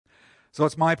So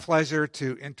it's my pleasure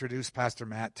to introduce Pastor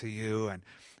Matt to you, and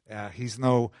he's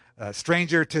no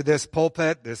stranger to this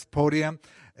pulpit, this podium,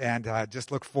 and just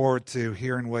look forward to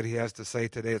hearing what he has to say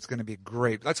today. It's going to be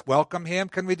great. Let's welcome him.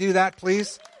 Can we do that,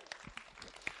 please?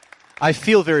 I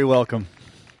feel very welcome.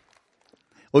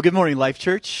 Well, good morning, Life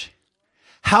Church.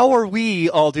 How are we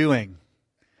all doing?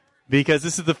 Because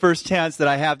this is the first chance that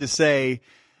I have to say,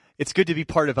 it's good to be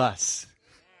part of us.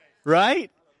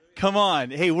 Right? Come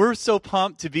on. Hey, we're so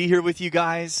pumped to be here with you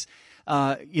guys.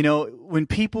 When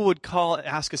people would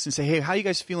ask us and say, hey, how are you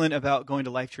guys feeling about going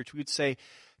to Life Church? We would say,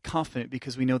 confident,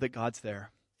 because we know that God's there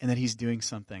and that He's doing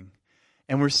something.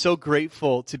 And we're so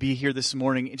grateful to be here this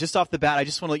morning. Just off the bat, I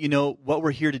just want to let you know what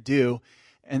we're here to do,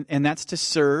 and that's to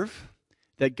serve,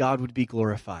 that God would be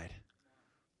glorified.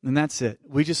 And that's it.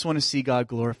 We just want to see God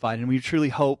glorified. And we truly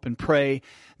hope and pray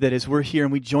that as we're here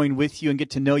and we join with you and get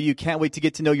to know you, can't wait to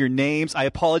get to know your names. I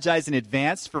apologize in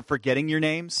advance for forgetting your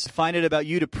names. Find it about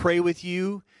you, to pray with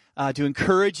you, to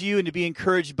encourage you, and to be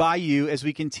encouraged by you as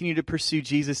we continue to pursue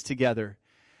Jesus together.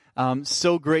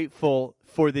 So grateful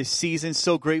for this season,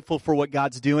 so grateful for what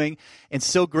God's doing, and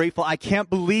so grateful. I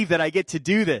can't believe that I get to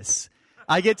do this.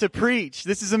 I get to preach.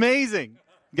 This is amazing.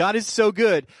 God is so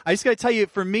good. I just got to tell you,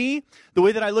 for me, the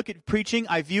way that I look at preaching,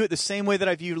 I view it the same way that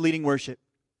I view leading worship.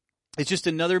 It's just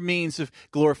another means of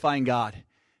glorifying God.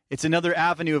 It's another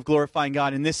avenue of glorifying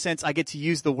God. In this sense, I get to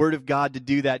use the Word of God to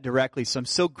do that directly. So I'm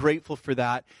so grateful for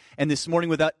that. And this morning,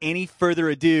 without any further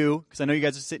ado, because I know you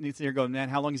guys are sitting here going, man,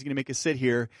 how long is he going to make us sit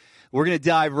here? We're going to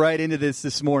dive right into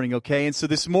this morning, okay? And so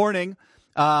this morning,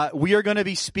 we are going to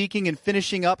be speaking and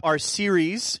finishing up our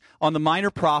series on the minor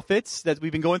prophets that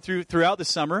we've been going through throughout the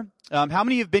summer. How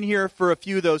many have been here for a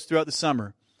few of those throughout the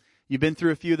summer? You've been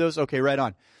through a few of those? Okay, right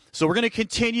on. So we're going to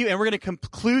continue, and we're going to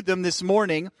conclude them this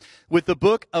morning with the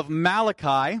book of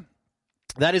Malachi.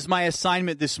 That is my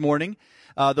assignment this morning,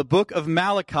 the book of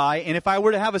Malachi. And if I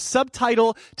were to have a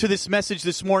subtitle to this message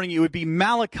this morning, it would be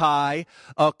Malachi,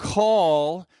 a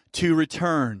call to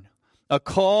return. A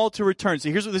call to return. So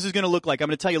here's what this is going to look like. I'm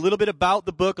going to tell you a little bit about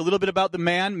the book, a little bit about the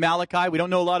man, Malachi. We don't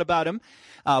know a lot about him.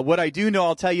 What I do know,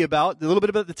 I'll tell you about. A little bit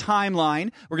about the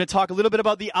timeline. We're going to talk a little bit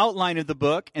about the outline of the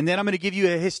book. And then I'm going to give you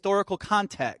a historical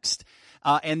context.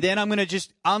 And then I'm going to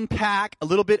just unpack a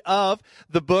little bit of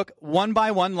the book one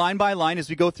by one, line by line as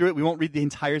we go through it. We won't read the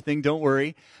entire thing, don't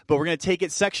worry. But we're going to take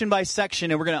it section by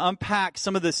section, and we're going to unpack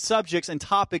some of the subjects and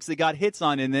topics that God hits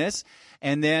on in this.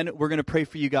 And then we're going to pray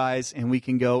for you guys, and we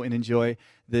can go and enjoy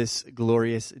this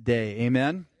glorious day.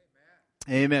 Amen?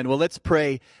 Amen. Well, let's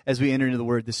pray as we enter into the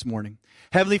Word this morning.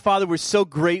 Heavenly Father, we're so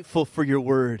grateful for your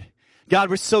Word. God,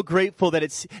 we're so grateful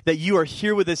that you are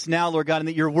here with us now, Lord God, and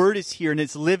that your word is here and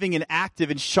it's living and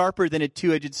active and sharper than a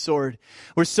two-edged sword.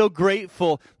 We're so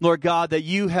grateful, Lord God, that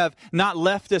you have not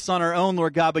left us on our own,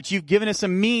 Lord God, but you've given us a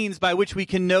means by which we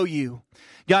can know you.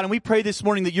 God, and we pray this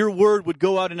morning that your word would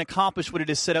go out and accomplish what it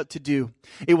is set out to do.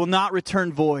 It will not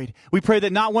return void. We pray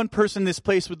that not one person in this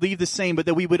place would leave the same, but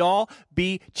that we would all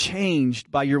be changed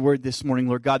by your word this morning,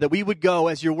 Lord God. That we would go,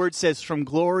 as your word says, from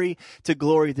glory to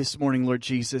glory this morning, Lord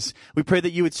Jesus. We pray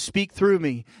that you would speak through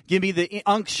me. Give me the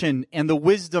unction and the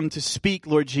wisdom to speak,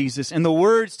 Lord Jesus, and the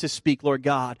words to speak, Lord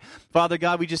God. Father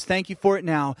God, we just thank you for it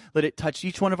now. Let it touch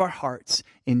each one of our hearts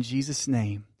in Jesus'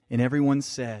 name. And everyone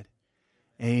said,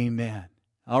 amen.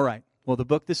 All right. Well, the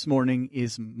book this morning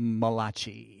is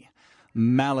Malachi.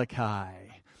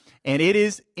 And it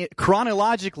is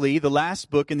chronologically the last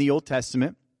book in the Old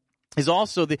Testament. Is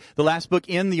also the last book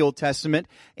in the Old Testament,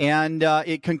 and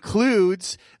it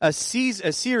concludes a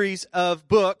series of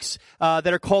books that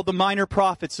are called the Minor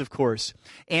Prophets, of course.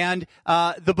 And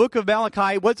the book of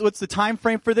Malachi, what's the time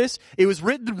frame for this? It was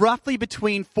written roughly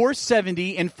between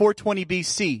 470 and 420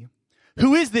 BC.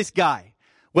 Who is this guy?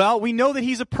 Well, we know that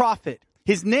he's a prophet.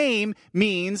 His name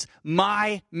means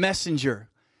my messenger.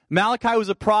 Malachi was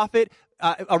a prophet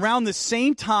around the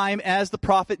same time as the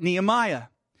prophet Nehemiah.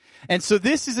 And so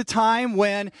this is a time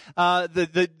when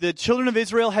the children of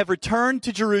Israel have returned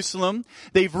to Jerusalem.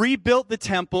 They've rebuilt the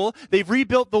temple. They've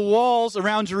rebuilt the walls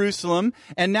around Jerusalem.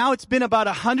 And now it's been about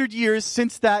 100 years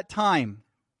since that time.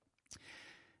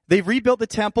 They've rebuilt the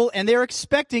temple, and they're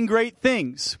expecting great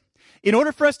things. In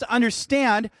order for us to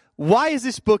understand why is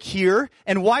this book here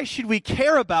and why should we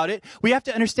care about it, we have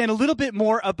to understand a little bit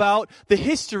more about the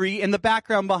history and the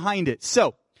background behind it.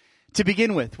 So, to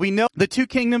begin with, we know the two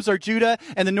kingdoms are Judah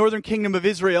and the northern kingdom of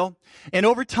Israel. And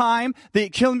over time, the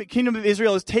kingdom of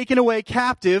Israel is taken away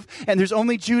captive, and there's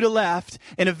only Judah left.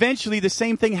 And eventually, the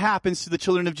same thing happens to the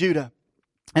children of Judah.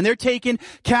 And they're taken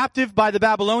captive by the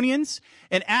Babylonians.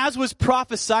 And as was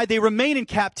prophesied, they remain in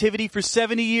captivity for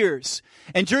 70 years.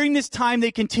 And during this time,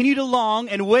 they continue to long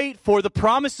and wait for the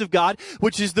promise of God,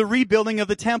 which is the rebuilding of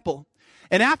the temple.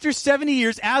 And after 70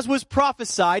 years, as was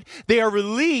prophesied, they are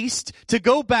released to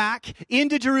go back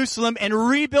into Jerusalem and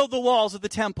rebuild the walls of the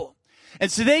temple.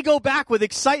 And so they go back with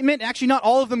excitement. Actually, not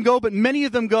all of them go, but many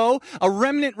of them go. A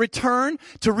remnant return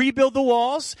to rebuild the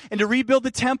walls and to rebuild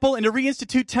the temple and to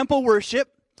reinstitute temple worship.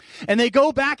 And they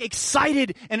go back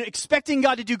excited and expecting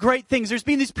God to do great things. There's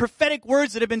been these prophetic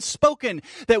words that have been spoken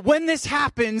that when this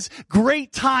happens,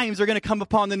 great times are going to come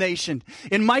upon the nation.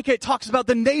 In Micah, it talks about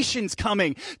the nations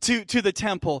coming to the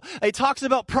temple. It talks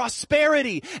about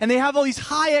prosperity, and they have all these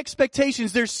high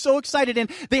expectations. They're so excited,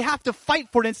 and they have to fight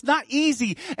for it. And it's not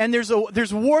easy, and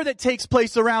there's war that takes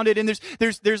place around it, and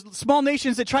there's small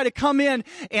nations that try to come in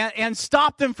and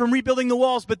stop them from rebuilding the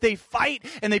walls, but they fight,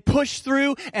 and they push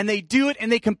through, and they do it,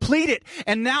 and they complete it,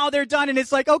 and now they're done, and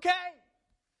it's like, okay,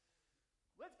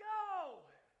 let's go.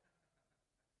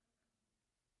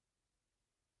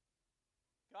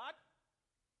 God,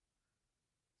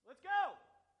 let's go.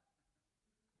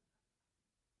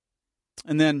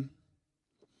 And then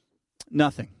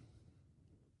nothing.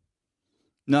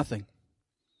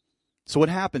 So what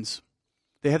happens?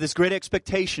 They have this great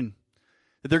expectation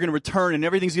that they're going to return and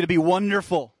everything's going to be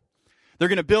wonderful. They're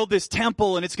going to build this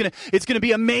temple, and it's going to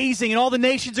be amazing, and all the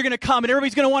nations are going to come, and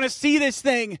everybody's going to want to see this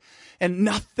thing. And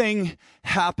nothing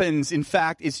happens. In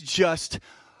fact, it's just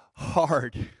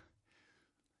hard.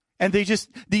 And they just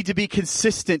need to be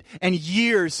consistent, and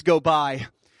years go by,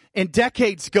 and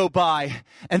decades go by,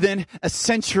 and then a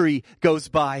century goes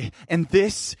by. And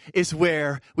this is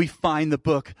where we find the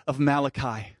book of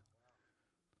Malachi.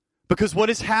 Because what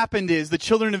has happened is the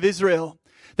children of Israel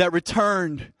that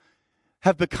returned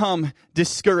have become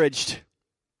discouraged.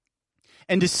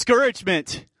 And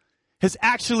discouragement has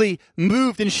actually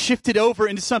moved and shifted over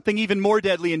into something even more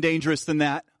deadly and dangerous than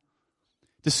that.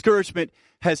 Discouragement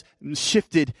has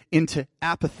shifted into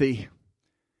apathy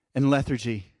and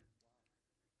lethargy.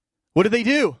 What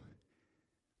do?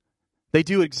 They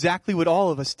do exactly what all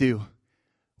of us do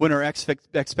when our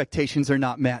expectations are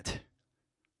not met.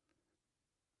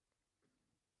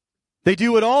 They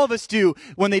do what all of us do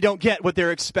when they don't get what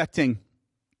they're expecting.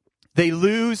 They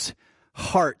lose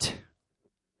heart.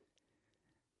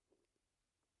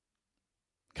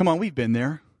 Come on, we've been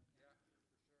there.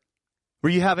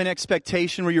 Where you have an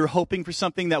expectation, where you're hoping for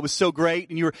something that was so great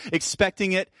and you're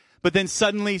expecting it, but then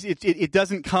suddenly it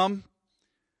doesn't come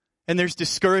and there's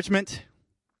discouragement.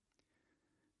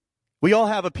 We all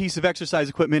have a piece of exercise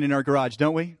equipment in our garage,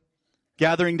 don't we?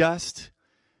 Gathering dust.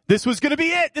 This was going to be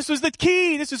it. This was the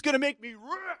key. This is going to make me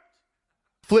ripped.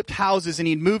 Flipped houses, and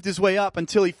he'd moved his way up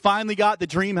until he finally got the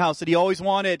dream house that he always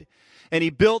wanted. And he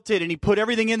built it, and he put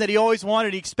everything in that he always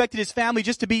wanted. He expected his family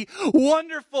just to be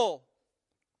wonderful.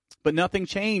 But nothing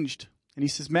changed. And he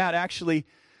says, Matt, actually,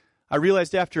 I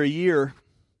realized after a year,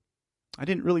 I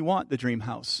didn't really want the dream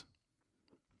house.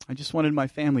 I just wanted my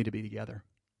family to be together.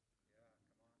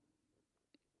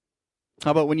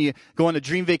 How about when you go on a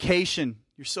dream vacation?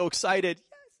 You're so excited.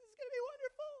 Yes, this is going to be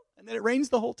wonderful. And then it rains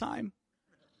the whole time.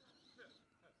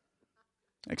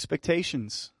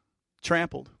 Expectations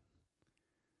trampled.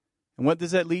 And what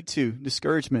does that lead to?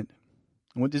 Discouragement.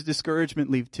 And what does discouragement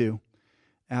lead to?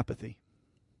 Apathy.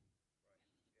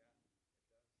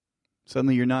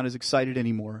 Suddenly you're not as excited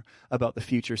anymore about the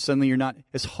future. Suddenly you're not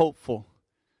as hopeful.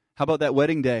 How about that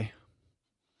wedding day?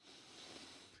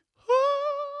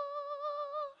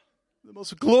 The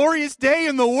most glorious day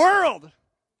in the world.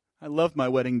 I loved my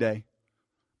wedding day.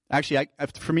 Actually,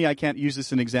 for me, I can't use this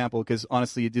as an example because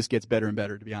honestly, it just gets better and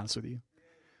better, to be honest with you.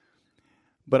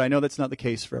 But I know that's not the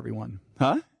case for everyone.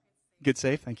 Huh? Good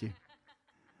save? Thank you.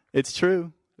 It's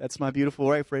true. That's my beautiful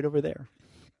wife right over there.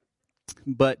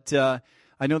 But I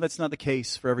know that's not the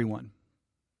case for everyone.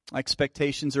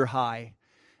 Expectations are high.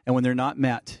 And when they're not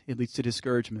met, it leads to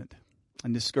discouragement.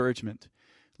 And discouragement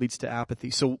leads to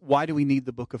apathy. So why do we need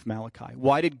the book of Malachi?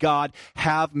 Why did God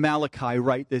have Malachi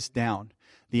write this down?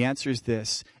 The answer is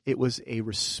this. It was a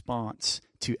response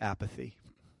to apathy.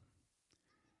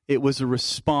 It was a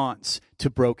response to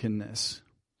brokenness.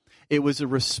 It was a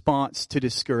response to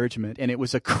discouragement. And it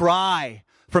was a cry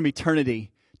from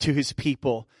eternity to his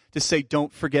people to say,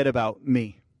 don't forget about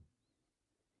me.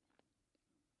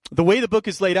 The way the book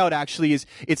is laid out actually is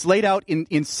it's laid out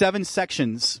in 7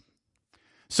 sections.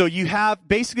 So you have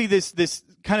basically this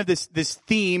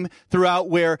theme throughout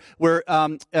where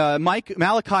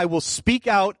Malachi will speak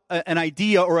out an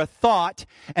idea or a thought,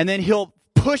 and then he'll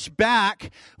push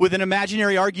back with an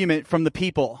imaginary argument from the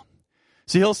people.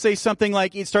 So he'll say something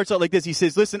like, it starts out like this. He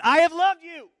says, listen, I have loved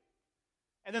you.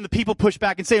 And then the people push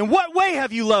back and say, in what way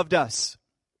have you loved us?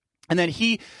 And then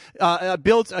he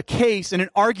builds a case and an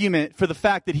argument for the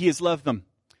fact that he has loved them.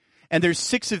 And there's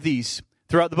 6 of these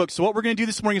throughout the book. So what we're going to do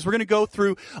this morning is we're going to go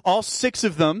through all 6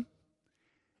 of them.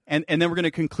 And then we're going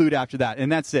to conclude after that.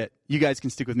 And that's it. You guys can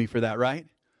stick with me for that, right?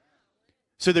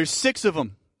 So there's 6 of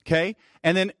them, okay?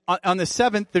 And then on the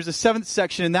 7th, there's a 7th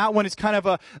section. And that one is kind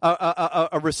of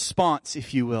a response,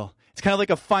 if you will. It's kind of like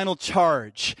a final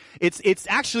charge. It's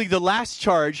actually the last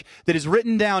charge that is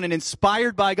written down and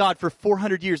inspired by God for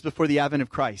 400 years before the advent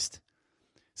of Christ.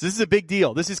 So this is a big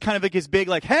deal. This is kind of like his big,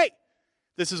 like, hey,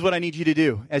 this is what I need you to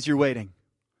do as you're waiting.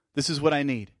 This is what I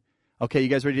need. Okay, you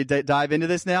guys ready to dive into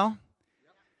this now?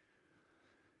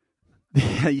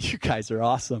 You guys are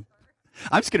awesome.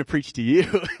 I'm just going to preach to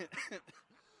you.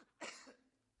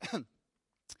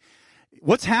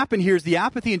 What's happened here is the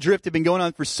apathy and drift have been going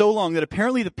on for so long that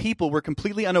apparently the people were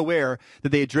completely unaware that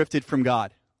they had drifted from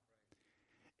God.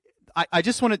 I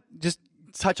just want to just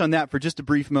touch on that for just a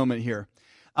brief moment here.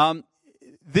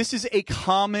 This is a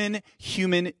common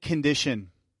human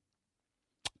condition,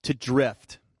 to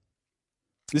drift.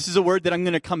 This is a word that I'm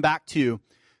going to come back to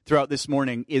throughout this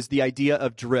morning, is the idea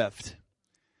of drift.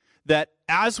 That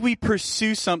as we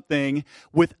pursue something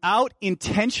without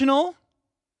intentional,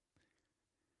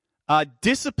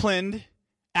 disciplined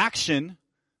action,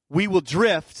 we will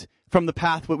drift from the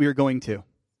path that we are going to.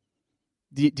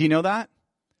 Do you know that?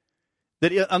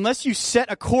 That unless you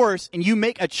set a course and you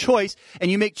make a choice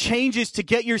and you make changes to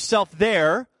get yourself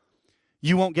there,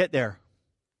 you won't get there.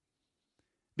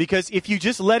 Because if you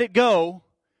just let it go,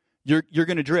 you're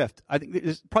going to drift. I think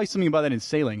there's probably something about that in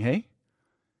sailing, hey?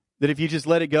 That if you just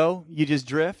let it go, you just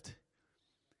drift.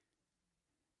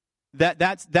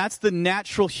 That's the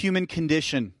natural human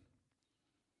condition.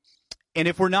 And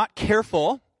if we're not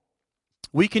careful,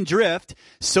 we can drift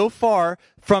so far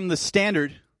from the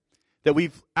standard that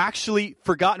we've actually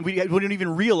forgotten. We don't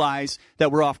even realize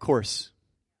that we're off course.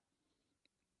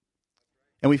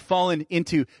 And we've fallen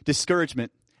into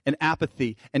discouragement and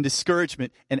apathy and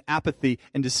discouragement and apathy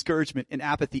and discouragement and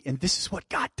apathy. And this is what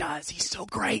God does. He's so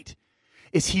great.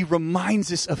 Is he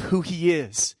reminds us of who he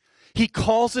is. He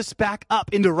calls us back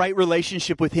up into right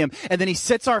relationship with him. And then he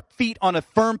sets our feet on a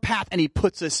firm path and he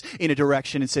puts us in a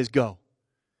direction and says, go.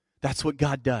 That's what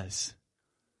God does.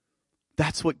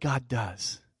 That's what God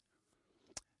does.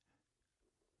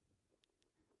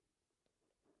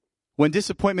 When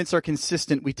disappointments are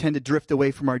consistent, we tend to drift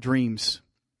away from our dreams.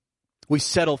 We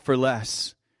settle for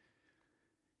less.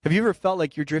 Have you ever felt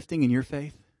like you're drifting in your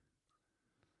faith?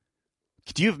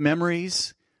 Do you have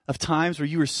memories of times where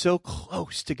you were so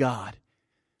close to God,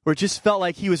 where it just felt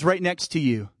like he was right next to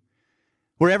you,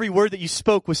 where every word that you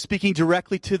spoke was speaking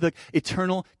directly to the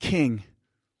eternal King?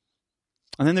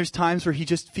 And then there's times where he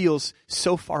just feels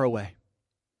so far away.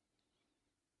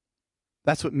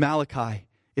 That's what Malachi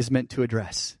is meant to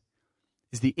address,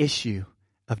 is the issue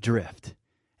of drift.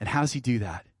 And how does he do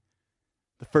that?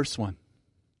 The first one.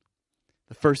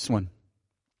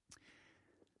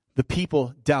 The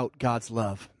people doubt God's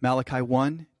love. Malachi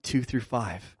 1, 2 through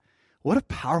 5. What a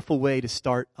powerful way to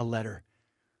start a letter.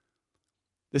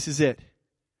 This is it.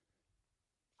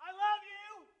 I love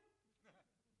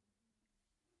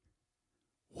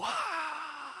you.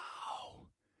 Wow.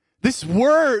 This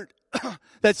word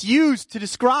that's used to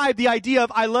describe the idea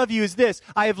of I love you is this.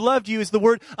 I have loved you is the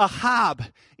word ahab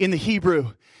in the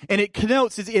Hebrew. And it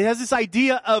connotes, it has this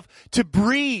idea of to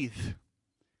breathe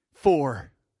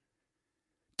for,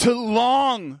 to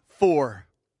long for,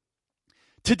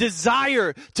 to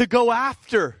desire, to go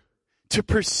after, to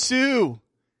pursue.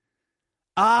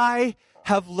 I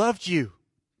have loved you.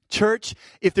 Church,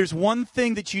 if there's one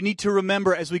thing that you need to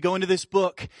remember as we go into this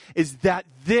book, is that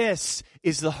this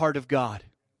is the heart of God.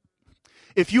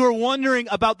 If you are wondering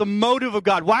about the motive of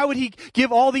God, why would he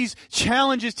give all these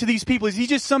challenges to these people? Is he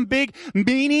just some big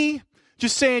meanie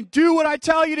just saying, do what I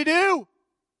tell you to do?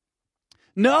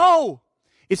 No,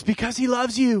 it's because he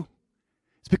loves you.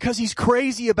 It's because he's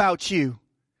crazy about you.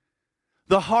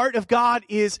 The heart of God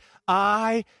is,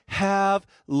 I have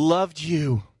loved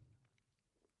you.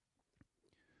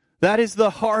 That is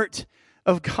the heart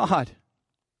of God.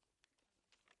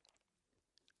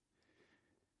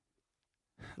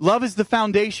 Love is the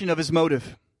foundation of his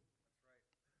motive.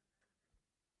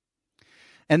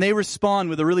 And they respond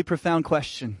with a really profound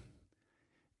question.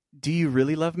 Do you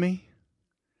really love me?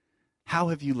 How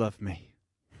have you loved me?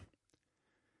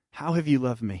 How have you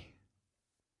loved me?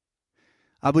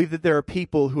 I believe that there are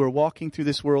people who are walking through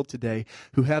this world today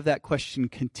who have that question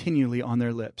continually on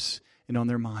their lips and on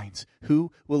their minds.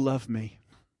 Who will love me?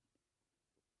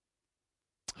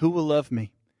 Who will love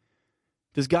me?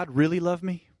 Does God really love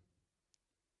me?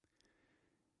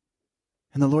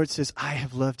 And the Lord says, I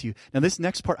have loved you. Now this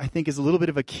next part I think is a little bit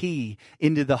of a key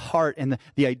into the heart and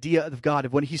the idea of God,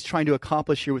 of what he's trying to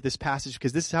accomplish here with this passage,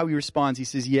 because this is how he responds. He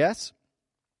says, yes.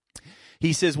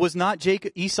 He says, was not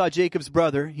Esau Jacob's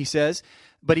brother, he says,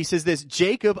 but he says this,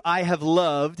 Jacob I have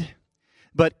loved,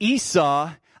 but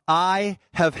Esau I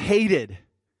have hated.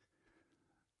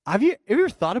 Have you ever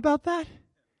thought about that?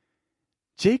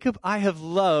 Jacob I have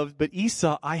loved, but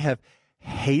Esau I have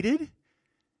hated?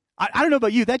 I don't know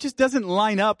about you, that just doesn't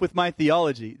line up with my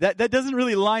theology. That doesn't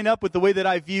really line up with the way that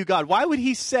I view God. Why would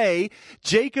he say,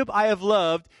 Jacob I have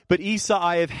loved, but Esau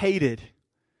I have hated?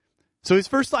 So his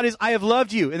first thought is, I have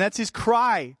loved you, and that's his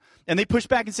cry. And they push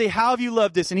back and say, how have you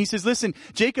loved us? And he says, listen,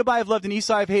 Jacob I have loved and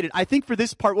Esau I have hated. I think for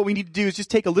this part what we need to do is just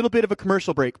take a little bit of a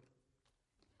commercial break.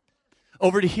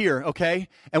 Over to here, okay?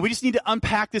 And we just need to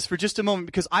unpack this for just a moment,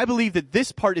 because I believe that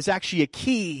this part is actually a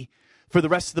key for the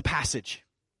rest of the passage.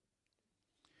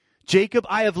 Jacob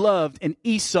I have loved and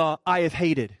Esau I have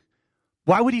hated.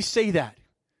 Why would he say that?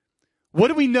 What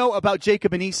do we know about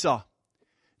Jacob and Esau?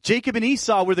 Jacob and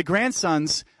Esau were the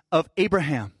grandsons of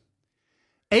Abraham.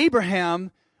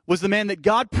 Abraham was the man that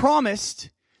God promised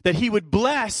that he would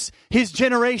bless his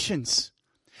generations.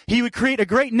 He would create a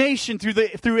great nation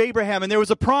through Abraham, and there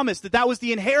was a promise that was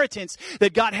the inheritance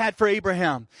that God had for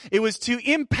Abraham. It was to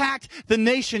impact the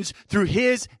nations through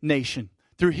his nation,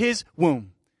 through his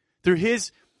womb, through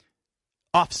his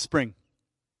offspring.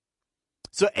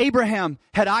 So Abraham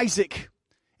had Isaac,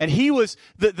 and he was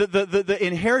the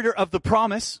inheritor of the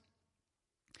promise.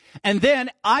 And then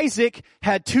Isaac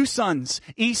had two sons,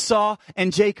 Esau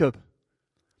and Jacob.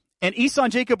 And Esau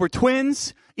and Jacob were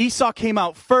twins. Esau came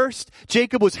out first.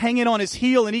 Jacob was hanging on his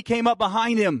heel, and he came up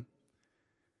behind him.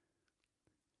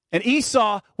 And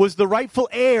Esau was the rightful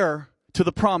heir to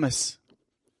the promise.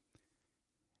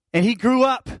 And he grew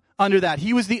up under that.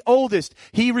 He was the oldest.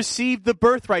 He received the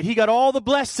birthright. He got all the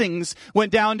blessings,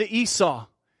 went down to Esau.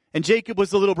 And Jacob was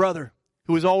the little brother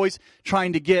who was always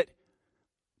trying to get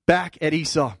back at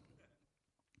Esau.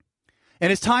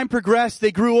 And as time progressed,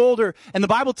 they grew older. And the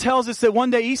Bible tells us that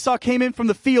one day Esau came in from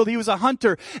the field. He was a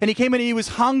hunter. And he came in and he was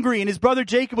hungry. And his brother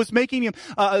Jacob was making him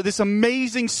this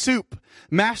amazing soup.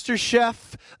 Master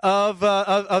chef of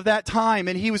that time.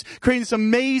 And he was creating this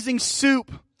amazing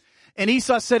soup. And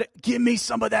Esau said, give me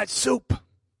some of that soup.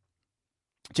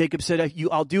 Jacob said,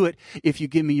 I'll do it if you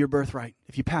give me your birthright,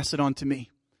 if you pass it on to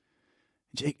me.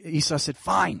 Esau said,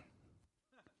 fine.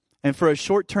 And for a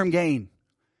short-term gain,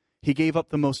 he gave up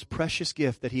the most precious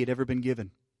gift that he had ever been given.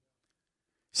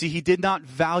 See, he did not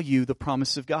value the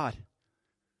promise of God.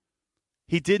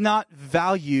 He did not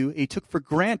value, he took for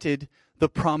granted the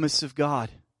promise of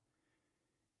God.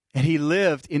 And he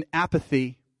lived in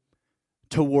apathy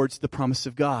towards the promise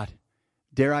of God.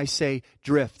 Dare I say,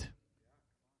 drift.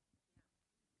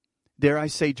 Dare I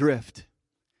say, drift.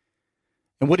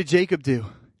 And what did Jacob do?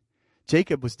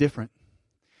 Jacob was different.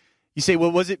 You say,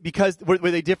 well, was it because, were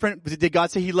they different? Did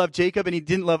God say he loved Jacob and he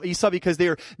didn't love Esau because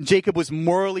Jacob was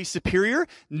morally superior?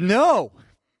 No.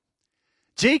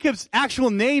 Jacob's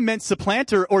actual name meant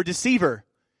supplanter or deceiver.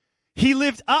 He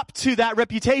lived up to that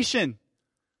reputation.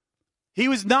 He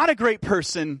was not a great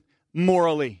person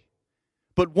morally.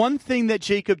 But one thing that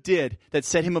Jacob did that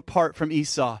set him apart from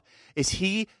Esau is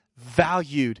he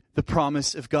valued the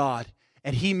promise of God,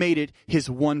 and he made it his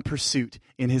one pursuit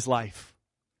in his life.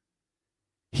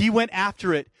 He went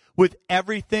after it with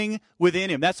everything within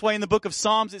him. That's why in the book of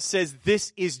Psalms it says,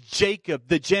 this is Jacob,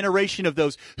 the generation of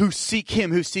those who seek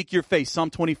him, who seek your face. Psalm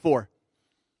 24.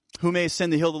 Who may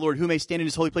ascend the hill of the Lord? Who may stand in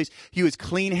his holy place? He who has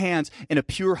clean hands and a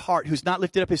pure heart, who's not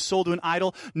lifted up his soul to an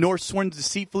idol, nor sworn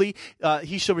deceitfully.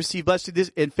 He shall receive blessing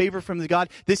and favor from the God.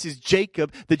 This is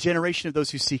Jacob, the generation of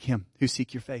those who seek him, who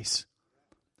seek your face.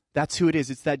 That's who it is.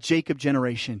 It's that Jacob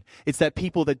generation. It's that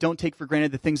people that don't take for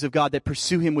granted the things of God, that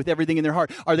pursue him with everything in their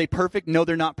heart. Are they perfect? No,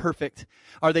 they're not perfect.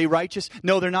 Are they righteous?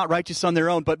 No, they're not righteous on their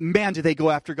own. But man, do they go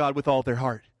after God with all their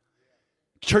heart.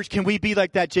 Church, can we be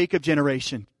like that Jacob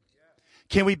generation?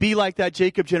 Can we be like that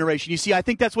Jacob generation? You see, I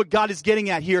think that's what God is getting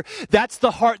at here. That's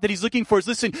the heart that he's looking for. Is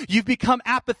listen, you've become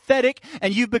apathetic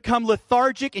and you've become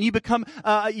lethargic and you've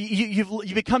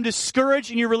become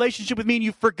discouraged in your relationship with me, and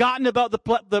you've forgotten about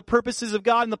the purposes of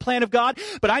God and the plan of God.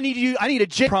 But I need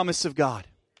a promise of God.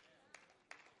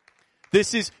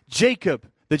 This is Jacob,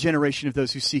 the generation of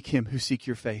those who seek him, who seek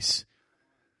your face.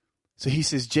 So he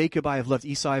says, Jacob I have loved,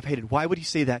 Esau I have hated. Why would he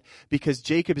say that? Because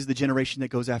Jacob is the generation that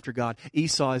goes after God.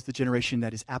 Esau is the generation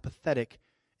that is apathetic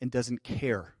and doesn't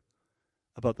care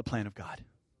about the plan of God.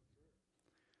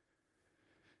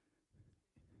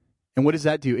 And what does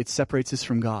that do? It separates us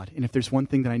from God. And if there's one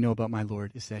thing that I know about my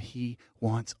Lord, is that he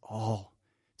wants all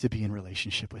to be in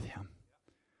relationship with him.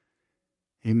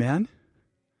 Amen?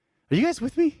 Are you guys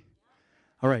with me?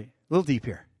 All right, a little deep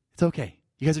here. It's okay.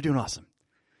 You guys are doing awesome.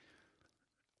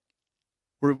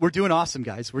 We're doing awesome,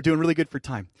 guys. We're doing really good for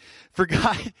time. For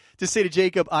God to say to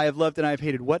Jacob, I have loved and I have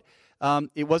hated. What?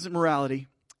 It wasn't morality.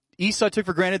 Esau took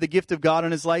for granted the gift of God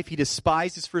on his life. He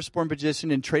despised his firstborn position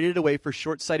and traded it away for a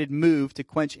short-sighted move to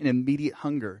quench an immediate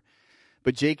hunger.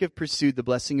 But Jacob pursued the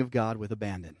blessing of God with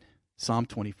abandon. Psalm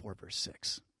 24, verse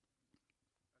 6.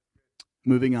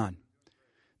 Moving on.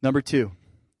 Number 2.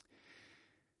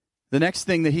 The next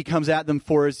thing that he comes at them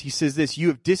for is, he says this, you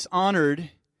have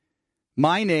dishonored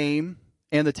my name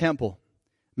and the temple.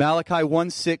 Malachi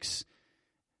 1:6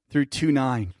 through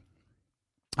 2:9.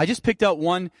 I just picked out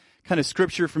one kind of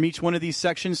scripture from each one of these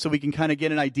sections so we can kind of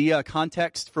get an idea, a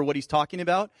context for what he's talking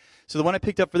about. So the one I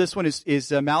picked up for this one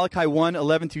is Malachi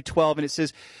 1:11 through 12, and it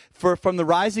says, for from the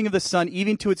rising of the sun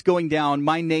even to its going down,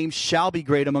 my name shall be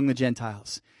great among the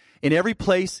Gentiles. In every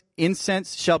place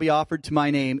incense shall be offered to my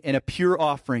name, and a pure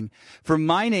offering. For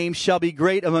my name shall be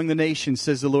great among the nations,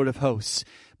 says the Lord of hosts.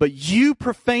 But you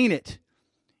profane it,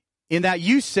 in that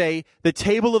you say, the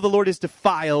table of the Lord is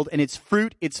defiled, and its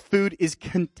fruit, its food is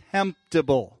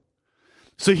contemptible.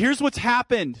 So here's what's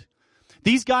happened.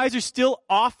 These guys are still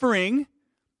offering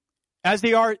as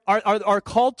they are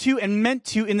called to and meant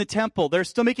to in the temple. They're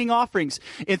still making offerings.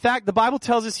 In fact, the Bible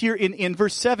tells us here in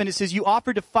verse 7, it says, you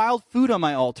offer defiled food on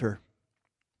my altar.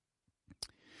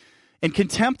 And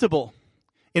contemptible.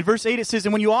 In verse 8 it says,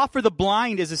 and when you offer the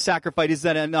blind as a sacrifice, is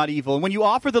that not evil? And when you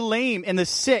offer the lame and the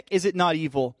sick, is it not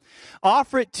evil?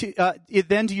 Offer it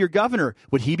then to your governor.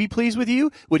 Would he be pleased with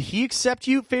you? Would he accept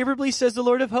you favorably, says the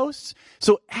Lord of hosts?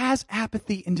 So as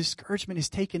apathy and discouragement has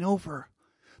taken over,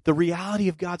 the reality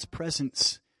of God's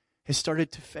presence has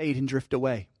started to fade and drift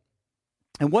away.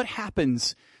 And what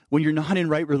happens when you're not in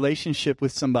right relationship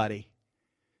with somebody?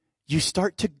 You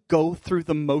start to go through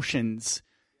the motions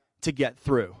to get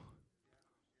through.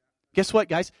 Guess what,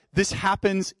 guys? This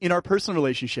happens in our personal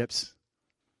relationships.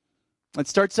 It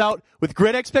starts out with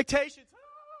great expectations.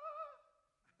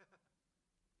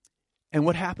 And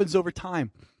what happens over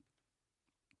time?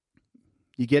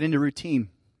 You get into routine.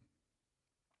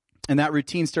 And that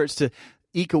routine starts to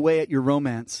eke away at your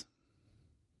romance.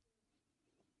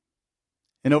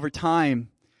 And over time,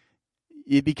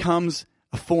 it becomes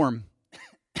a form.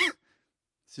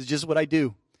 This is just what I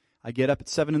do. I get up at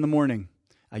 7 a.m.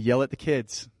 I yell at the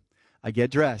kids. I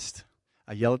get dressed.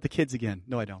 I yell at the kids again.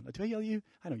 No, I don't. Do I yell at you?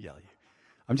 I don't yell at you.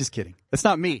 I'm just kidding. That's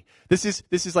not me. This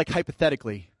is like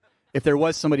hypothetically, if there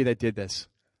was somebody that did this.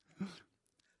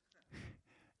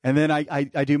 And then I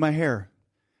do my hair.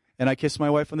 And I kiss my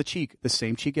wife on the cheek, the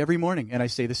same cheek every morning. And I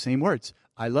say the same words.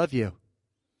 I love you.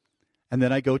 And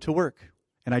then I go to work.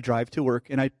 And I drive to work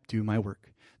and I do my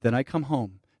work. Then I come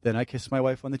home. Then I kiss my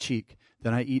wife on the cheek.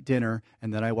 Then I eat dinner.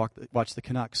 And then I watch the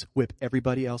Canucks whip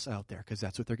everybody else out there because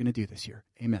that's what they're going to do this year.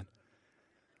 Amen.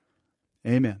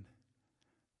 Amen.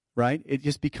 Right? It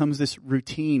just becomes this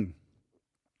routine.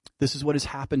 This is what has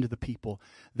happened to the people.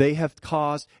 They have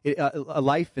caused, a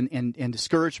life and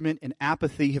discouragement and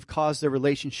apathy have caused their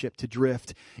relationship to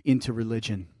drift into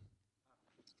religion.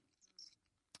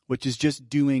 Which is just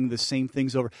doing the same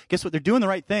things over. Guess what? They're doing the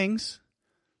right things,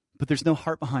 but there's no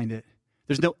heart behind it.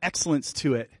 There's no excellence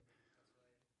to it.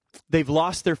 They've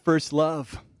lost their first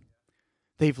love.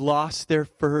 They've lost their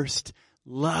first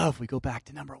love. We go back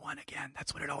to number 1 again.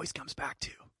 That's what it always comes back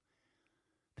to.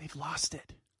 They've lost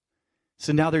it.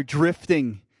 So now they're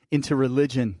drifting into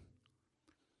religion.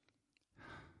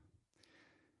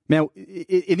 Man,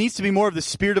 it needs to be more of the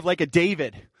spirit of like a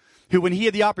David, who when he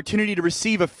had the opportunity to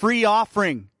receive a free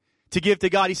offering to give to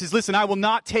God, he says, listen, I will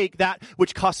not take that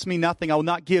which costs me nothing. I will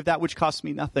not give that which costs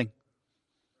me nothing.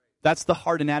 That's the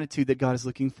heart and attitude that God is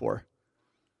looking for.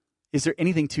 Is there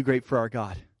anything too great for our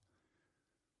God?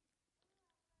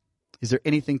 Is there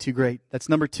anything too great? That's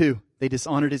number 2. They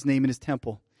dishonored his name in his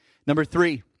temple. Number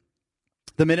 3,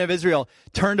 the men of Israel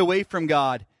turned away from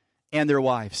God and their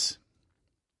wives.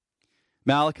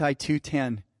 Malachi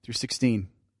 2:10 through 16.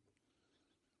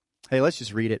 Hey, let's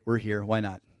just read it. We're here. Why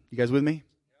not? You guys with me?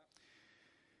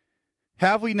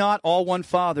 Have we not all one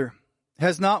Father?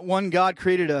 Has not one God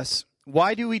created us?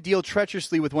 Why do we deal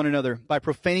treacherously with one another by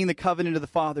profaning the covenant of the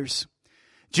fathers?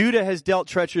 Judah has dealt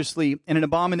treacherously, and an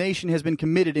abomination has been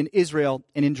committed in Israel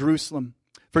and in Jerusalem.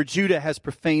 For Judah has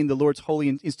profaned the Lord's holy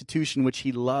institution, which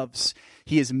he loves.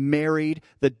 He has married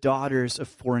the daughters of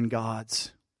foreign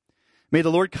gods. May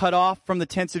the Lord cut off from the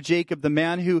tents of Jacob the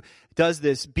man who does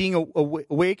this, being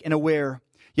awake and aware,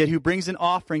 yet who brings an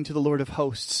offering to the Lord of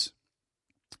hosts.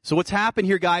 So what's happened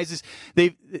here, guys, is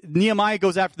Nehemiah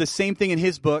goes after the same thing in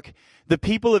his book. The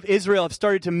people of Israel have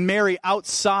started to marry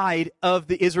outside of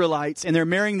the Israelites, and they're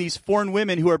marrying these foreign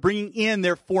women who are bringing in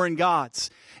their foreign gods.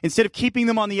 Instead of keeping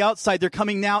them on the outside, they're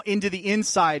coming now into the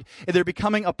inside, and they're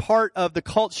becoming a part of the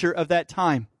culture of that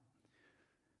time.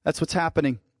 That's what's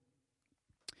happening.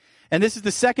 And this is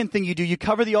the second thing you do. You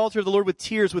cover the altar of the Lord with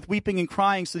tears, with weeping and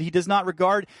crying, so that he does not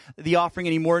regard the offering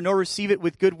anymore, nor receive it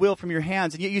with goodwill from your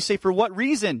hands. And yet you say, for what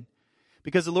reason?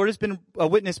 Because the Lord has been a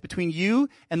witness between you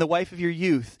and the wife of your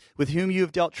youth, with whom you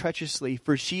have dealt treacherously,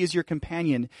 for she is your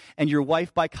companion and your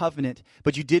wife by covenant.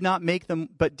 But did he not make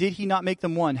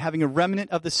them one, having a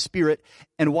remnant of the Spirit?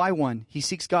 And why one? He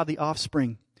seeks godly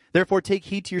offspring. Therefore take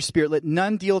heed to your spirit. Let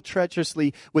none deal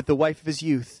treacherously with the wife of his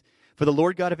youth. For the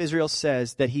Lord God of Israel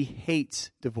says that he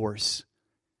hates divorce,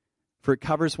 for it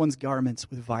covers one's garments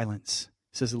with violence,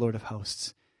 says the Lord of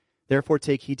hosts. Therefore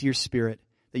take heed to your spirit,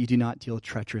 that you do not deal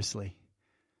treacherously.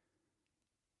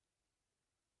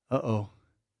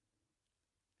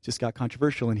 Just got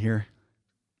controversial in here.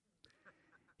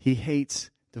 He hates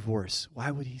divorce.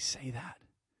 Why would he say that?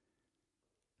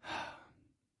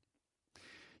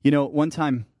 One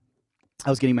time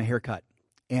I was getting my hair cut,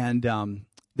 and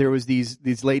there was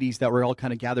these ladies that were all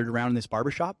kind of gathered around in this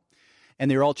barbershop, and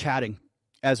they were all chatting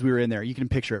as we were in there. You can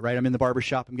picture it, right? I'm in the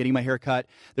barbershop, I'm getting my hair cut.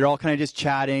 They're all kind of just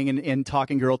chatting and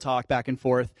talking girl talk back and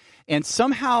forth. And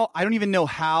somehow, I don't even know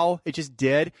how, it just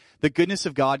did, the goodness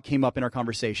of God came up in our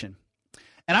conversation.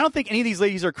 And I don't think any of these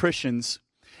ladies are Christians.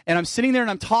 And I'm sitting there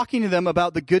and I'm talking to them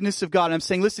about the goodness of God. And I'm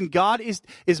saying, listen, God is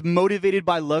motivated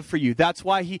by love for you. That's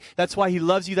why he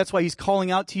loves you. That's why he's calling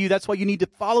out to you. That's why you need to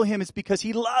follow him. It's because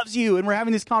he loves you. And we're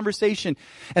having this conversation.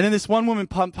 And then this one woman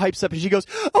pipes up and she goes,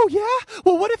 oh yeah?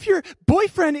 Well, what if your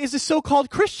boyfriend is a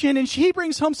so-called Christian and he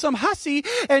brings home some hussy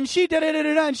and she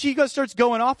da-da-da-da-da, and she starts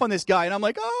going off on this guy. And I'm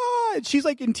like, oh, and she's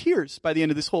like in tears by the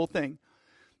end of this whole thing.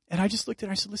 And I just looked at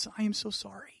her and I said, listen, I am so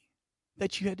sorry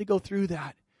that you had to go through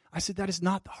that. I said, that is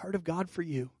not the heart of God for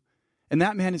you. And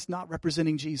that man is not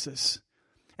representing Jesus.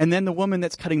 And then the woman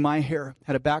that's cutting my hair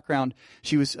had a background.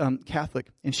 She was Catholic.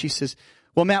 And she says,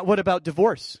 well, Matt, what about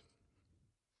divorce?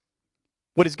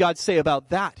 What does God say about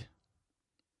that?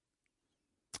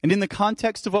 And in the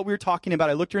context of what we were talking about,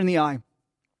 I looked her in the eye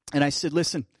and I said,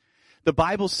 listen, the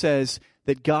Bible says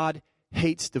that God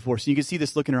hates divorce. And you can see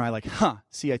this look in her eye like,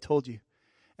 see, I told you.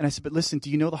 And I said, but listen, do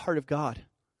you know the heart of God?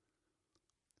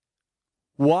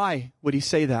 Why would he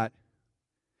say that?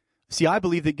 See, I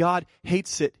believe that God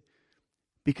hates it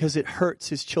because it hurts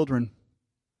his children.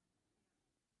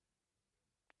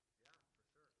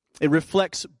 It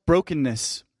reflects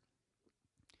brokenness.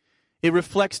 It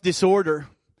reflects disorder.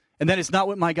 And that is not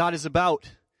what my God is about.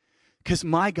 Because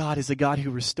my God is a God who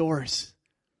restores.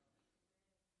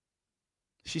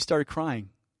 She started crying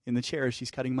in the chair as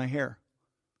she's cutting my hair.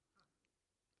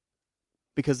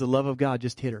 Because the love of God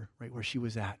just hit her right where she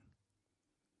was at.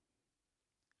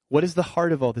 What is the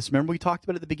heart of all this? Remember we talked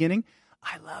about at the beginning?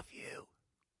 I love you.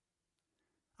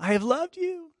 I have loved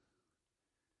you.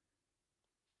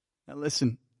 Now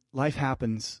listen, life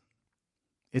happens.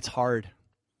 It's hard.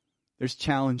 There's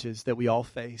challenges that we all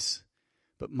face.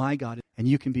 But my God, and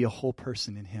you can be a whole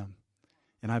person in him.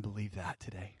 And I believe that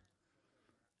today.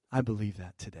 I believe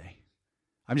that today.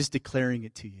 I'm just declaring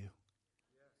it to you.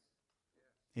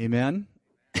 Amen?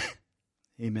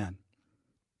 Amen.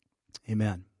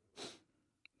 Amen.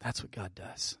 That's what God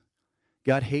does.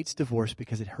 God hates divorce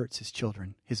because it hurts his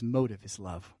children. His motive is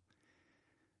love.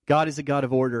 God is a God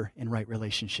of order and right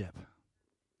relationship.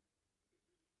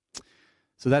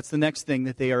 So that's the next thing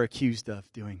that they are accused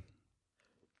of doing.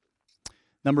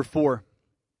 Number 4,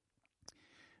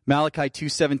 Malachi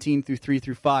 2:17 through 3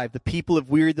 through 5. The people have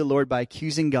wearied the Lord by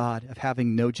accusing God of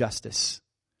having no justice.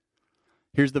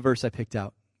 Here's the verse I picked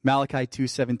out. Malachi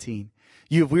 2:17.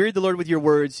 You have wearied the Lord with your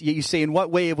words, yet you say, in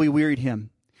what way have we wearied him?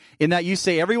 In that you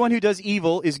say, everyone who does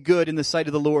evil is good in the sight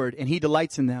of the Lord, and he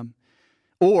delights in them.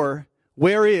 Or,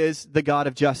 where is the God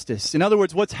of justice? In other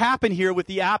words, what's happened here with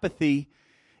the apathy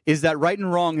is that right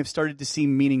and wrong have started to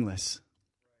seem meaningless.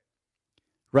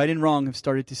 Right and wrong have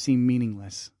started to seem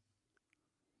meaningless.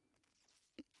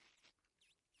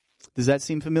 Does that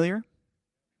seem familiar?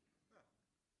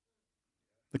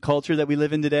 The culture that we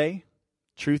live in today,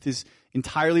 truth is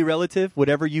entirely relative.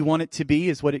 Whatever you want it to be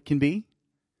is what it can be.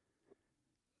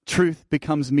 Truth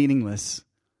becomes meaningless.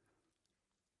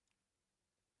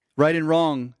 Right and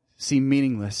wrong seem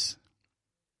meaningless.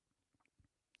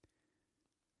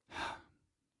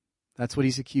 That's what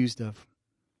he's accused of.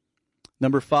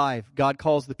 Number 5, God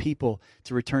calls the people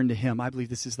to return to him. I believe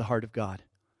this is the heart of God.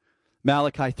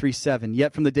 Malachi 3:7.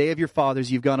 Yet from the day of your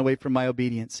fathers you've gone away from my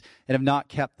obedience and have not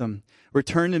kept them.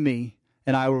 Return to me,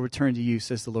 and I will return to you,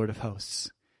 says the Lord of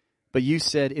hosts. But you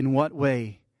said, in what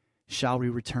way shall we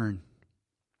return?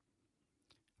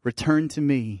 Return to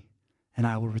me, and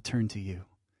I will return to you.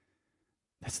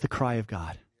 That's the cry of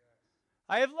God.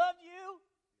 I have loved you.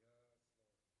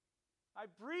 I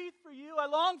breathe for you. I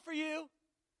long for you.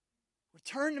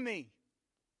 Return to me,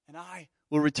 and I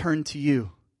will return to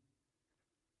you.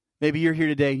 Maybe you're here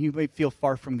today and you may feel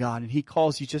far from God, and He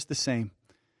calls you just the same.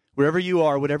 Wherever you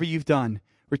are, whatever you've done,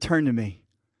 return to me.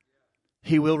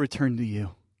 He will return to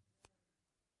you.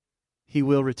 He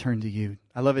will return to you.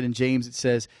 I love it in James. It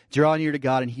says, draw near to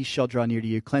God and He shall draw near to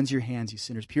you. Cleanse your hands, you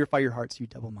sinners. Purify your hearts, you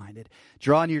double-minded.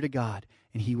 Draw near to God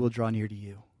and He will draw near to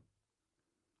you.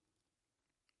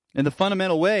 And the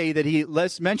fundamental way that he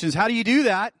mentions, how do you do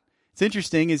that? It's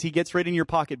interesting, is he gets right in your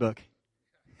pocketbook.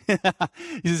 He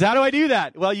says, how do I do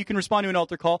that? Well, you can respond to an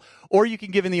altar call, or you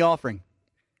can give in the offering.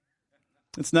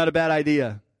 It's not a bad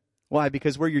idea. Why?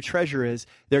 Because where your treasure is,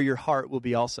 there your heart will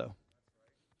be also.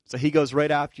 So he goes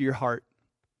right after your heart.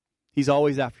 He's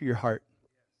always after your heart.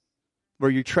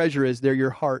 Where your treasure is, there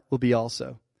your heart will be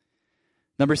also.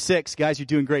 Number 6, guys, you're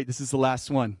doing great. This is the last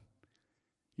one.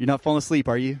 You're not falling asleep,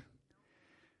 are you?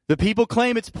 The people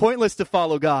claim it's pointless to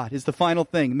follow God is the final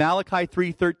thing. Malachi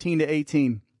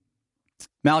 3:13-18.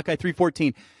 Malachi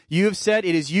 3:14. You have said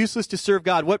it is useless to serve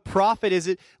God. What profit is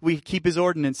it we keep His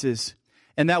ordinances,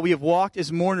 and that we have walked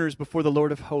as mourners before the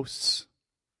Lord of hosts?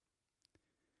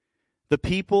 The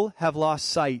people have lost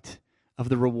sight of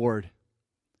the reward,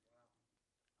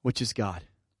 which is God.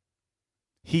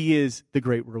 He is the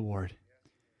great reward.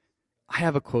 I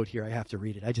have a quote here. I have to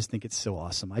read it. I just think it's so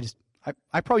awesome.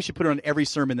 I probably should put it on every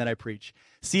sermon that I preach.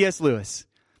 C.S. Lewis.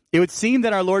 It would seem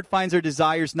that our Lord finds our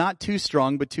desires not too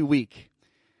strong, but too weak.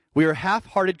 We are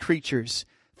half-hearted creatures,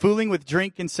 fooling with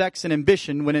drink and sex and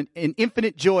ambition when an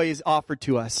infinite joy is offered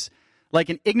to us. Like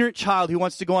an ignorant child who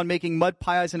wants to go on making mud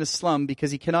pies in a slum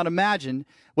because he cannot imagine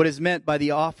what is meant by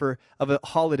the offer of a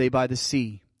holiday by the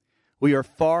sea. We are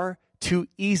far too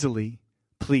easily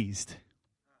pleased.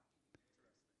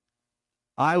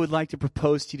 I would like to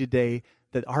propose to you today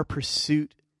that our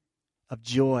pursuit of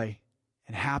joy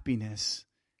and happiness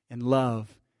and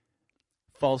love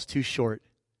falls too short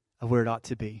of where it ought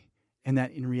to be. And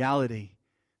that in reality,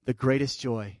 the greatest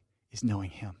joy is knowing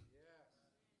Him.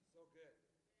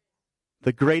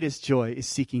 The greatest joy is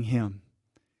seeking Him.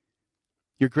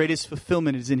 Your greatest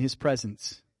fulfillment is in His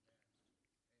presence.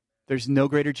 There's no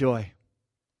greater joy.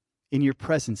 In your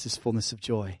presence is fullness of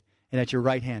joy. And at your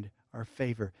right hand are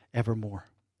favor evermore.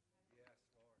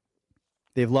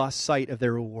 They've lost sight of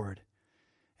their reward.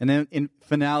 And then in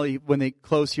finale, when they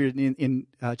close here in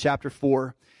chapter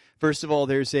 4, first of all,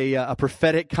 there's a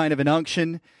prophetic kind of an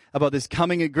unction about this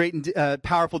coming a great and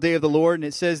powerful day of the Lord. And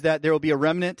it says that there will be a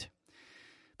remnant.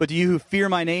 But to you who fear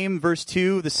my name, verse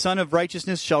 2, the Son of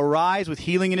Righteousness shall rise with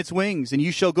healing in its wings, and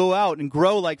you shall go out and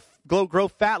grow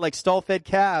fat like stall-fed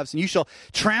calves, and you shall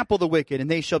trample the wicked, and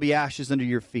they shall be ashes under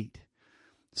your feet.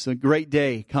 So a great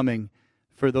day coming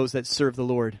for those that serve the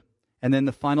Lord. And then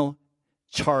the final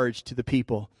charge to the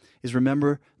people is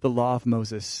remember the law of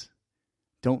Moses.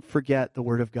 Don't forget the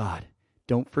Word of God.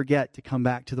 Don't forget to come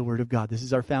back to the Word of God. This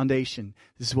is our foundation.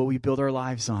 This is what we build our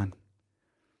lives on.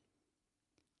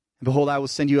 And behold, I will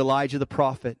send you Elijah the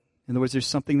prophet. In other words, there's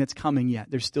something that's coming yet.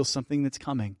 There's still something that's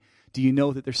coming. Do you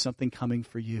know that there's something coming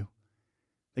for you?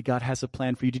 That God has a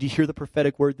plan for you? Did you hear the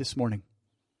prophetic word this morning?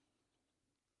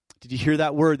 Did you hear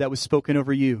that word that was spoken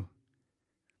over you?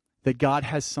 That God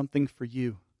has something for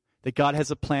you. That God has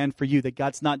a plan for you. That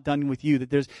God's not done with you. That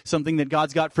there's something that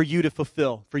God's got for you to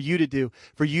fulfill, for you to do,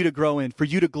 for you to grow in, for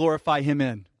you to glorify Him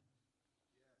in.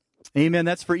 Amen.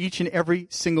 That's for each and every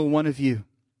single one of you.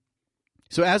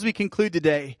 So as we conclude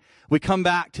today, we come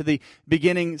back to the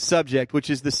beginning subject, which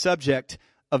is the subject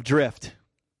of drift.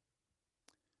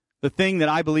 The thing that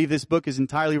I believe this book is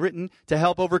entirely written to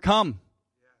help overcome.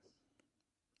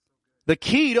 The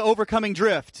key to overcoming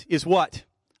drift is what?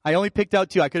 I only picked out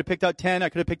 2. I could have picked out 10. I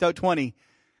could have picked out 20.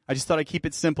 I just thought I'd keep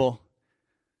it simple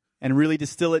and really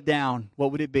distill it down.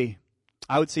 What would it be?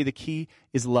 I would say the key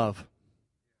is love.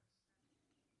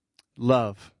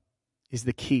 Love is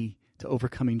the key to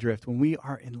overcoming drift. When we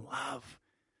are in love,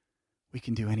 we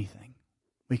can do anything.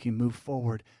 We can move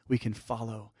forward. We can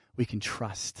follow. We can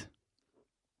trust.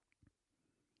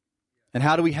 And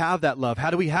how do we have that love? How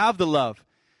do we have the love?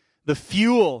 The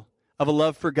fuel of a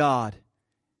love for God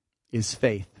is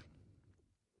faith.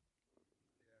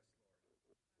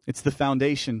 It's the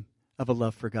foundation of a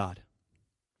love for God.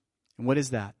 And what is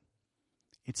that?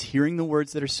 It's hearing the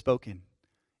words that are spoken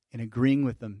and agreeing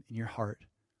with them in your heart.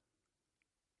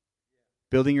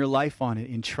 building your life on it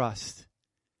in trust.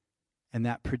 And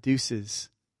that produces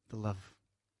the love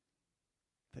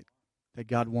that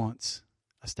God wants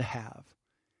us to have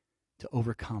to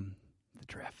overcome the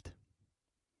drift.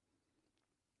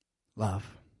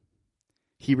 Love.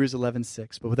 Hebrews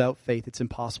 11:6. But without faith, it's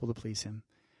impossible to please him.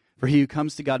 For he who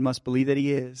comes to God must believe that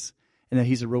he is, and that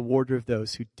he's a rewarder of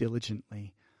those who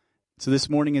diligently. So this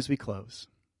morning as we close,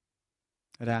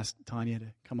 I'd ask Tanya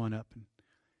to come on up and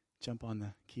jump on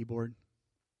the keyboard.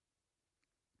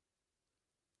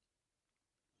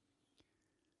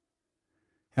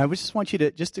 And I just want you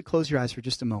to close your eyes for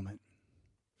just a moment.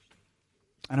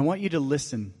 And I want you to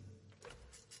listen.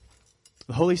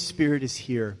 The Holy Spirit is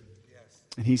here,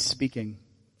 and he's speaking.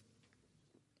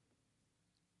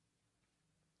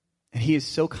 And he is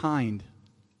so kind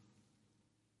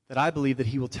that I believe that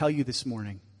he will tell you this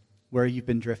morning where you've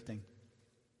been drifting.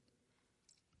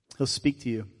 He'll speak to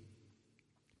you.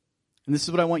 And this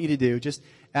is what I want you to do. Just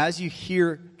as you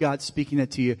hear God speaking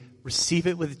that to you, receive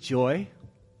it with joy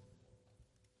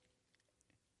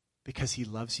because he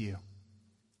loves you.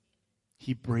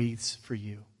 He breathes for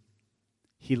you.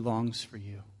 He longs for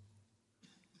you.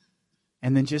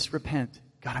 And then just repent.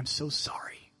 God, I'm so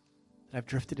sorry that I've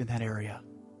drifted in that area.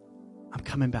 I'm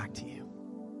coming back to you.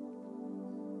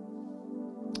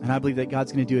 And I believe that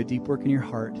God's going to do a deep work in your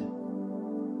heart.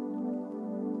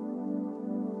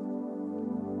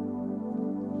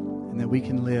 And that we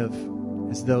can live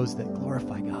as those that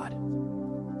glorify God.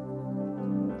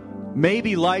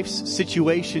 Maybe life's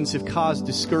situations have caused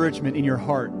discouragement in your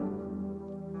heart.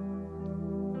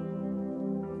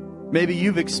 Maybe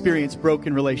you've experienced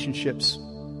broken relationships.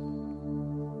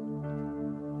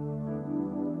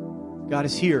 God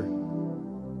is here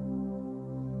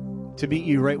to meet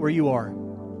you right where you are.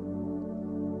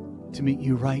 To meet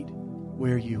you right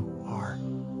where you are.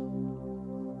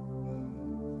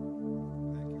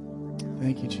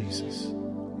 Thank you, Jesus.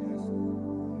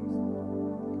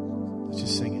 Let's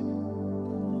just sing it.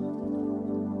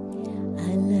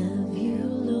 I love you,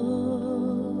 Lord.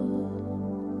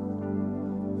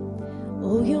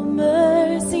 Oh, your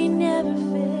mercy never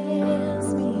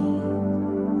fails me.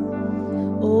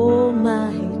 All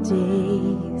my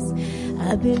days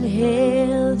I've been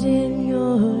held in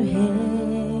your hand.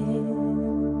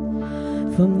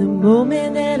 From the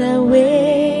moment that I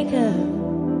wake up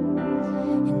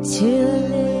until I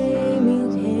lay me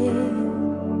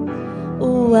down,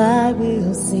 oh, I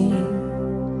will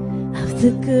sing of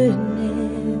the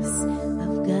goodness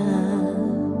of God.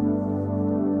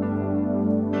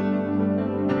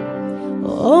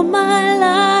 All my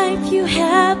life you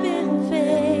have been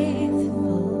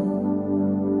faithful.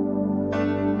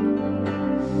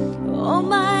 All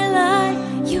my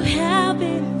life you have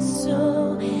been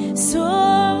so,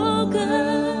 so good.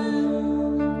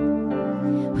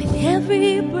 With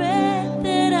every breath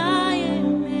that I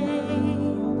am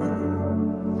able,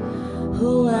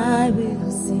 oh, I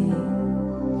will sing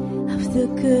of the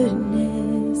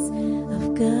goodness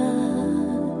of God.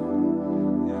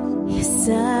 Yes,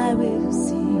 I will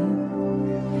sing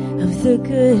of the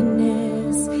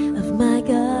goodness of my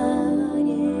God.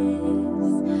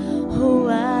 Yes, oh,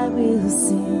 I will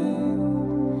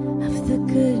sing of the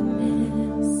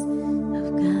goodness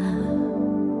of God.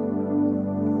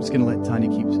 I'm just going to let Tanya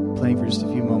keep playing for just a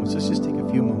few moments. Let's just take a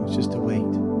few moments just to wait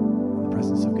in the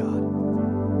presence of God.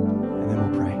 And then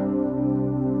we'll pray.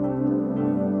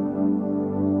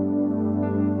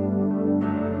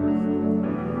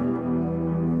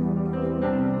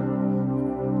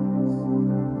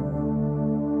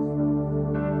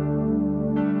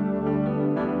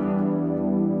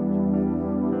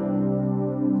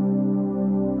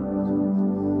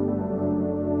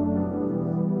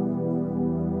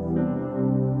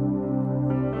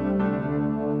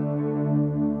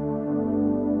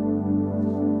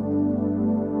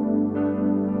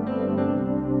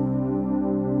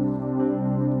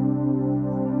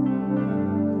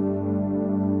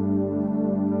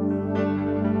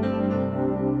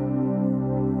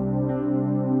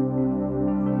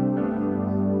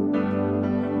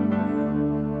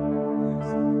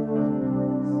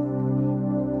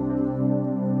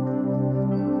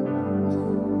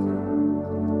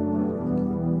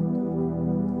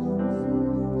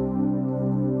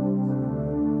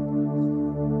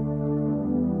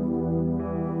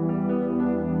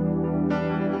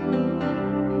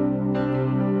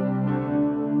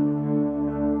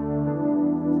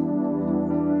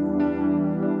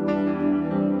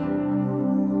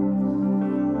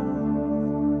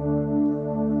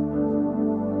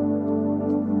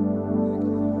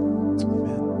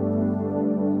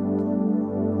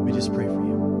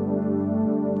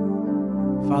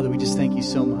 Father, we just thank you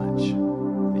so much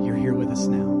that you're here with us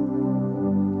now.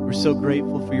 We're so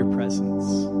grateful for your presence.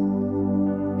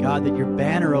 God, that your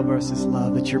banner over us is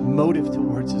love, that your motive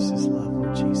towards us is love,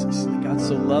 Lord Jesus. That God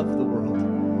so loved the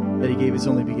world that he gave his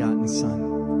only begotten Son.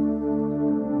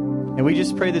 And we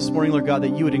just pray this morning, Lord God,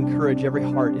 that you would encourage every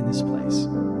heart in this place.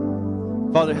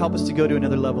 Father, help us to go to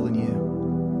another level in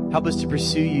you. Help us to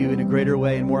pursue you in a greater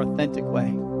way and more authentic way.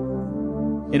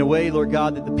 In a way, Lord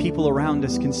God, that the people around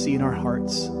us can see in our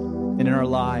hearts and in our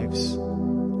lives.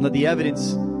 And let the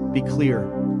evidence be clear.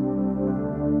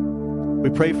 We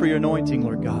pray for your anointing,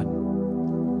 Lord God.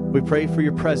 We pray for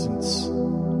your presence.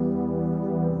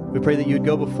 We pray that you would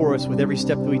go before us with every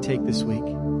step that we take this week.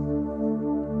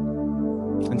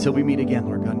 Until we meet again,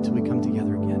 Lord God, until we come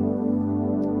together again.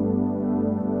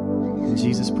 In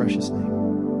Jesus' precious name.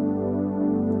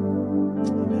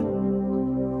 Amen.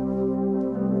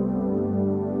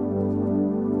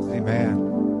 Amen.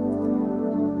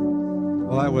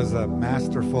 Well, that was a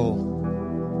masterful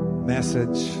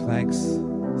message. Thanks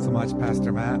so much,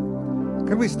 Pastor Matt.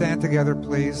 Could we stand together,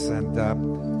 please? And,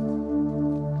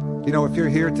 if you're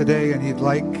here today and you'd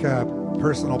like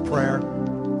personal prayer,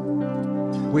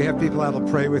 we have people that will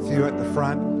pray with you at the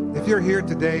front. If you're here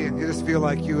today and you just feel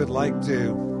like you would like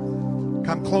to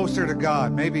come closer to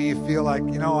God, maybe you feel like,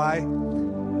 I'd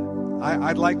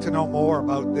like to know more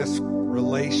about this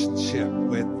relationship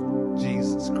with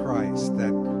Jesus Christ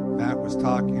that Matt was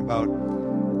talking about.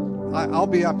 I'll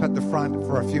be up at the front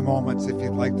for a few moments if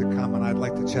you'd like to come, and I'd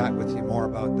like to chat with you more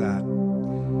about that.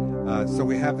 So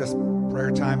we have this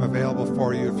prayer time available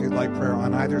for you if you'd like prayer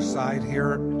on either side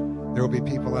here. There will be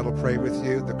people that will pray with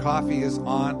you. The coffee is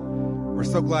on. We're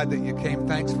so glad that you came.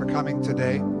 Thanks for coming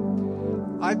today.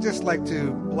 I'd just like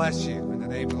to bless you in the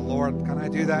name of the Lord. Can I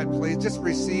do that, please? Just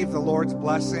receive the Lord's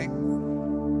blessing.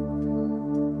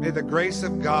 May the grace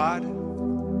of God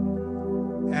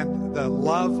and the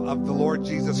love of the Lord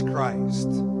Jesus Christ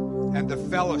and the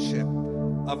fellowship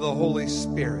of the Holy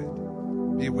Spirit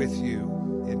be with you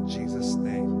in Jesus'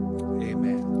 name.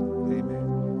 Amen.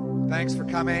 Amen. Thanks for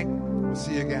coming. We'll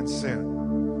see you again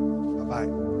soon.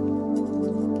 Bye-bye.